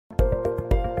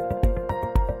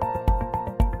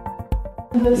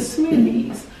The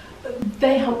smoothies,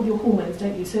 they help with your hormones,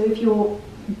 don't you? So if you're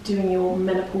doing your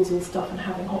menopausal stuff and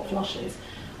having hot flushes,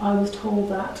 I was told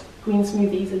that green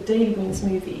smoothies, a daily green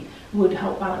smoothie, would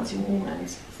help balance your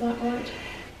hormones. Is that right?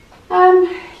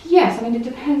 Yes, I mean it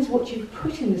depends what you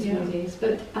put in the smoothies,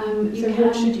 but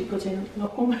what should you put in a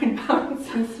hormone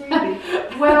balancing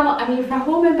smoothie? Well, I mean for a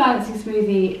hormone balancing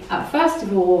smoothie, first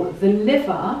of all, the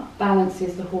liver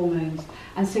balances the hormones,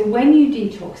 and so when you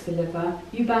detox the liver,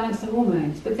 you balance the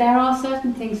hormones. But there are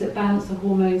certain things that balance the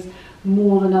hormones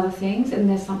more than other things, and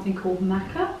there's something called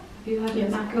maca. Have you heard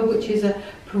of maca, which is a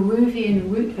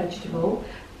Peruvian root vegetable?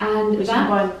 And which you can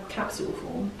buy in capsule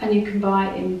form. And you can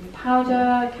buy it in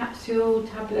powder, capsule,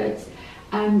 tablets,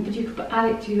 but you could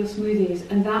add it to your smoothies,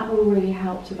 and that will really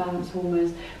help to balance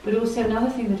hormones. But also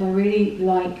another thing that I really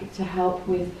like to help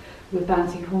with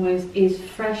balancing hormones is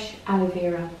fresh aloe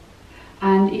vera.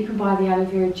 And you can buy the aloe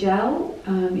vera gel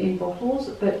in bottles,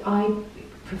 but I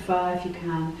prefer, if you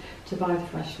can, to buy the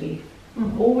fresh leaf.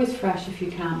 Always fresh if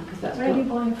you can, because that's. Where are you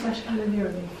buying fresh aloe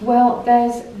vera leaf? Well,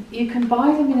 you can buy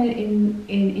them in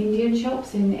Indian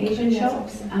shops, in Asian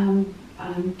shops.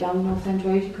 Down North End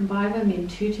Road, you can buy them. In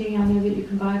Tooting, I know that you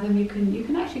can buy them. You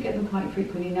can actually get them quite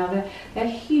frequently now. They're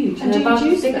huge. And they're about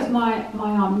as big them? as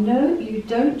my arm. No, you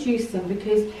don't juice them,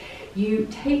 because you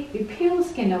peel the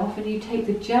skin off and you take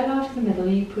the gel out of the middle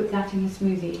and you put that in your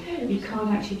smoothie. You can't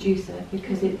actually juice it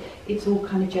because it's all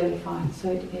kind of jelly fine, so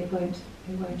it won't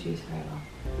juice very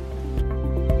well.